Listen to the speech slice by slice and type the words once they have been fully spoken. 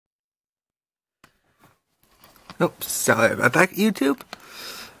Oops, sorry about that, YouTube.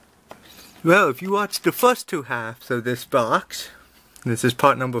 Well, if you watched the first two halves of this box, this is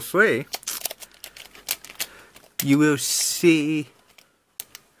part number 3, you will see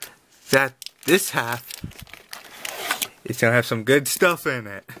that this half is going to have some good stuff in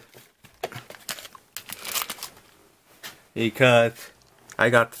it. Because I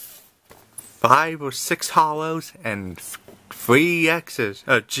got 5 or 6 hollows and 3 X's,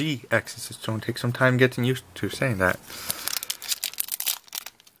 G X's. It's going to take some time getting used to saying that.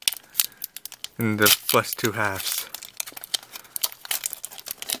 In the first two halves.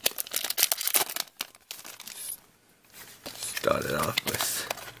 Started off with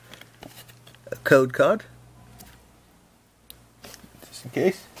a code card. Just in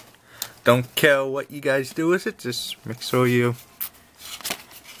case. Don't care what you guys do with it, just make sure you...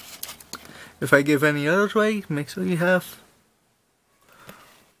 If I give any others away, make sure you have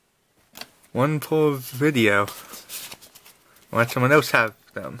one per video. Let someone else have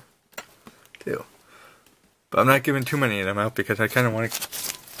them too. But I'm not giving too many of them out because I kind of want to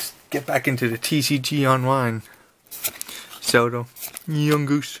get back into the TCG online. Soto, Young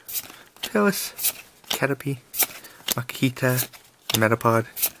Goose, Tails, Caterpie, Makita, Metapod,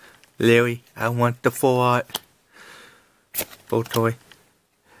 Larry, I want the full art, Botoy,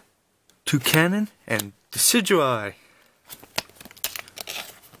 Toucanon, and Decidueye.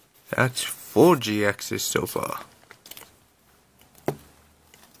 That's 4 GXs so far.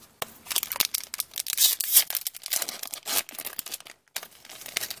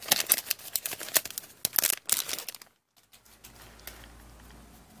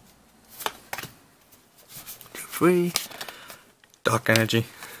 Free Dark Energy,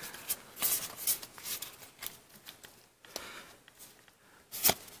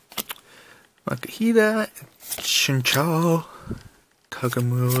 Makahita, Chinchou,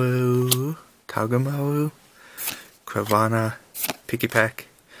 Togamaru, Cravana, Pikipek,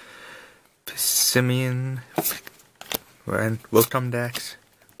 Pissimian, Rotomdex,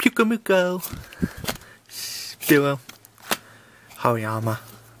 Pukamuko, Spiro, Hariyama.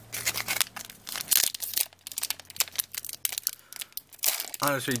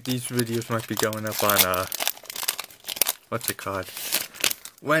 Honestly, these videos might be going up on, what's it called?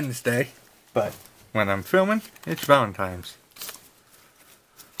 Wednesday. But when I'm filming, it's Valentine's.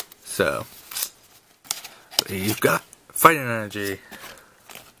 So, you've got Fighting Energy.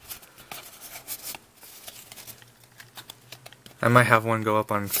 I might have one go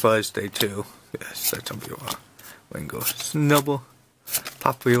up on Thursday too. Yes, that's gonna be a while. Wingo, Snubble,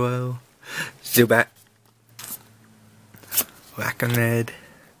 Popplio, Zubat, Wackoned,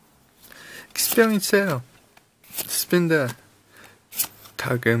 Experience Sale, Spinda,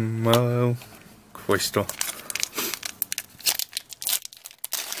 Togamo, Crystal.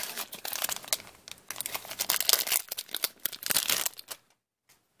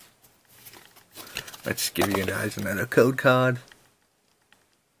 Let's give you guys another code card.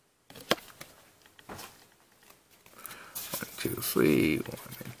 1, 2, 3, 1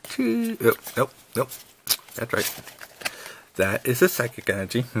 and 2. Nope. That's right. That is a Psychic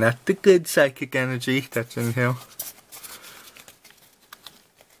Energy, not the good Psychic Energy that's in here.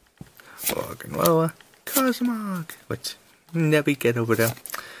 Organloa, Cosmog, which never get over there.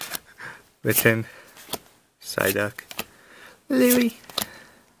 Written, Psyduck, Leary,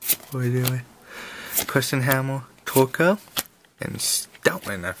 Question Hammer, Torko, and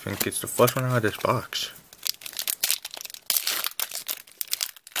Stoutman. I think it's the first one out of this box.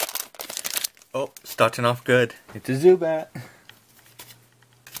 Oh, starting off good. It's a Zubat.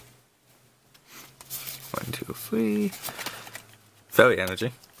 1, 2, 3. Fairy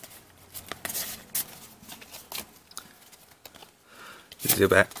Energy.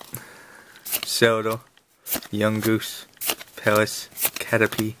 Zubat. Soto. Young Goose. Pellis.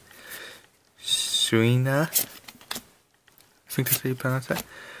 Caterpie. Serena. I think that's how you pronounce that.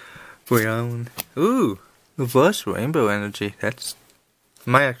 Brown. Ooh! Reverse Rainbow Energy. That's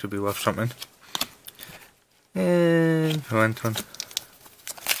might actually be worth something. And Renton.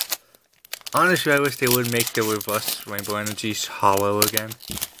 Honestly, I wish they would make the reverse Rainbow Energies hollow again.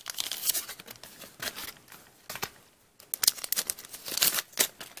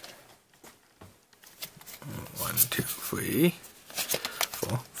 One, 2, 3,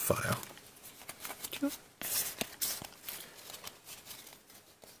 4, 5.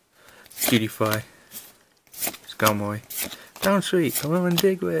 Cutify. Skarmory. Down Street. Lemon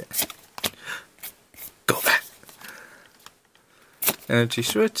Diglett. Energy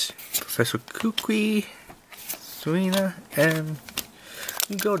Switch, Professor Kukui, Serena, and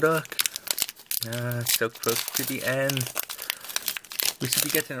Golduck. So close to the end. We should be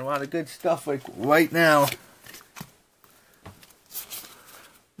getting a lot of good stuff like right now.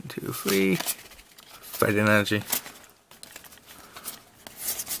 2, 3. Fighting energy.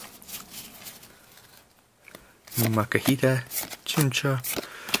 Makahita, Chincha,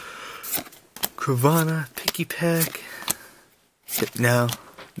 Kravana, Picky Peck, Hypno,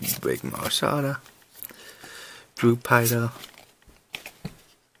 Big Marsada, Drupaido.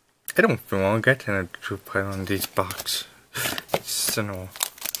 I don't want to get a Drupaido on these box. It's annoying.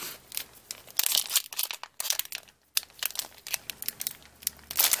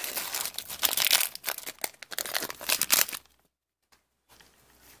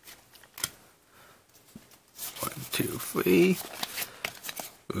 Two, three.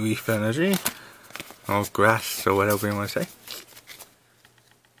 Leaf energy. Or grass, or whatever you want to say.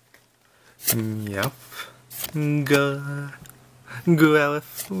 Yep. Growlithe,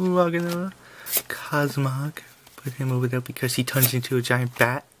 Roggenrola, Cosmog. Put him over there because he turns into a giant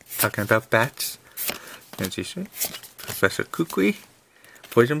bat. Talking about bats. Energy Street. Professor Kukui.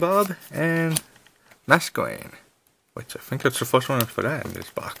 Poison Bob. And Masquerain. Which I think that's the first one for that in this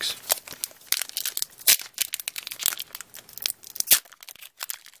box.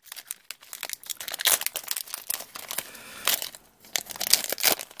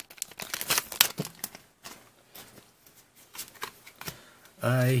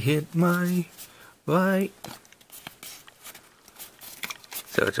 I hit my right.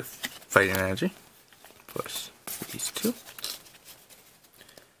 So it's a fighting energy plus these two.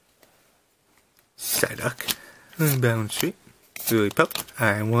 Psyduck, Bound Street, Lillipup,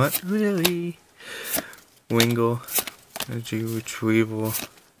 I want Lily, Wingle, Energy Retrieval,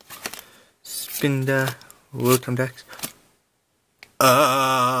 Spinda, Rotom Dex.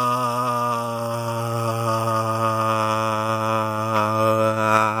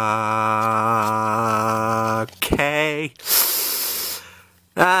 Okay.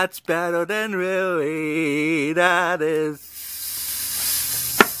 That's better than really. That is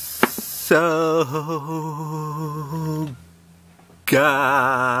so good.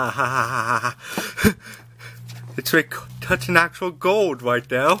 It's like touching actual gold right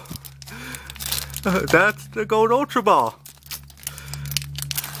now. That's the gold Ultra Ball.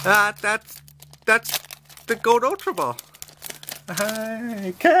 That's the gold Ultra Ball.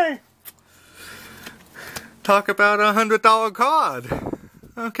 Okay. Talk about $100 card.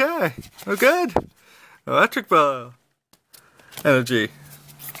 Okay, we're good. Electric Ball. Energy.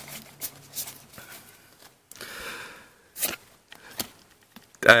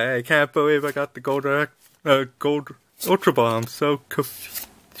 I can't believe I got the gold Ultra Ball. I'm so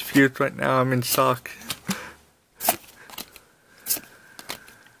confused right now. I'm in shock.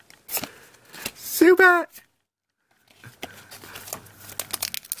 Super.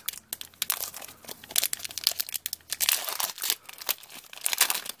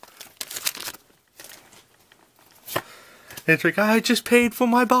 It's like, I just paid for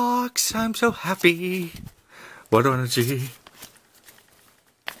my box. I'm so happy. What energy.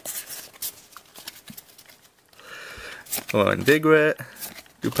 One Diglett,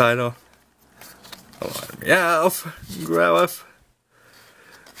 Drupaido, one Meowth, Growlithe,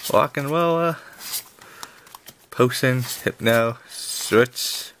 Rockenrola, Potion, Hypno,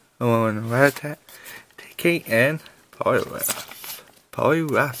 Switch, one Rattata, TK, and Poliwrath.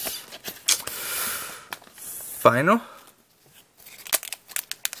 Final.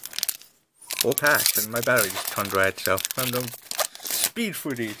 Full pack, and my battery just turned red, so I'm going to speed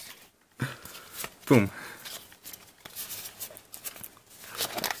through these. Boom.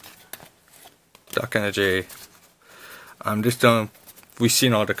 Dark Energy. I'm just done. We've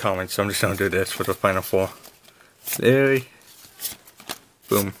seen all the comments, so I'm just gonna do this for the final four. There.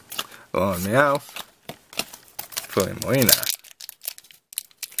 Boom. On Meowth. Fully Marina.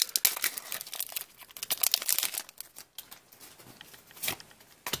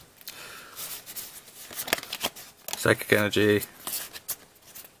 Psychic Energy.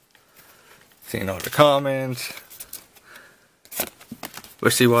 Seeing all the comments.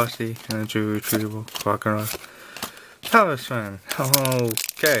 Wishy-washy, Energy Retrieval, Crocodile, Power Slam.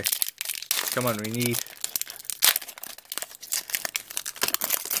 Okay. Come on, we need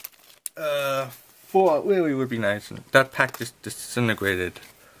 4 really would be nice. That pack just disintegrated.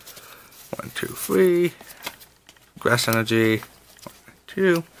 1, 2, 3. Grass Energy. 1,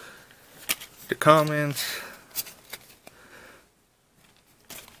 2. The comments.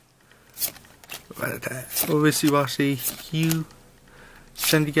 Wishy-washy, Hugh.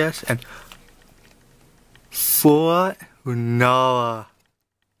 Send a guess, and for Noah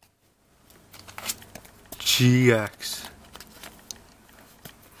GX.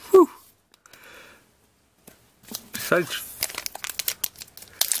 Whew. Besides,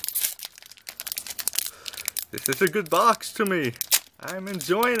 this is a good box to me. I'm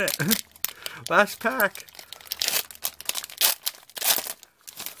enjoying it. Last pack.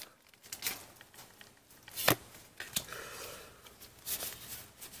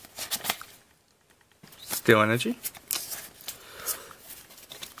 Still energy.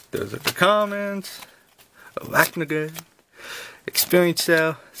 Those are the comments. Arachnoid, Experience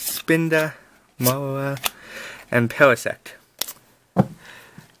Cell, Spinda, Moa, and Parasect.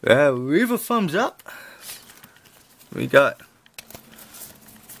 Leave a thumbs up. We got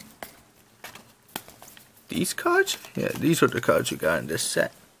these cards? Yeah, these are the cards we got in this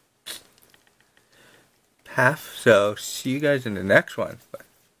set. Half. So, see you guys in the next one.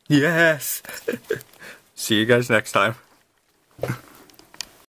 Yes! See you guys next time.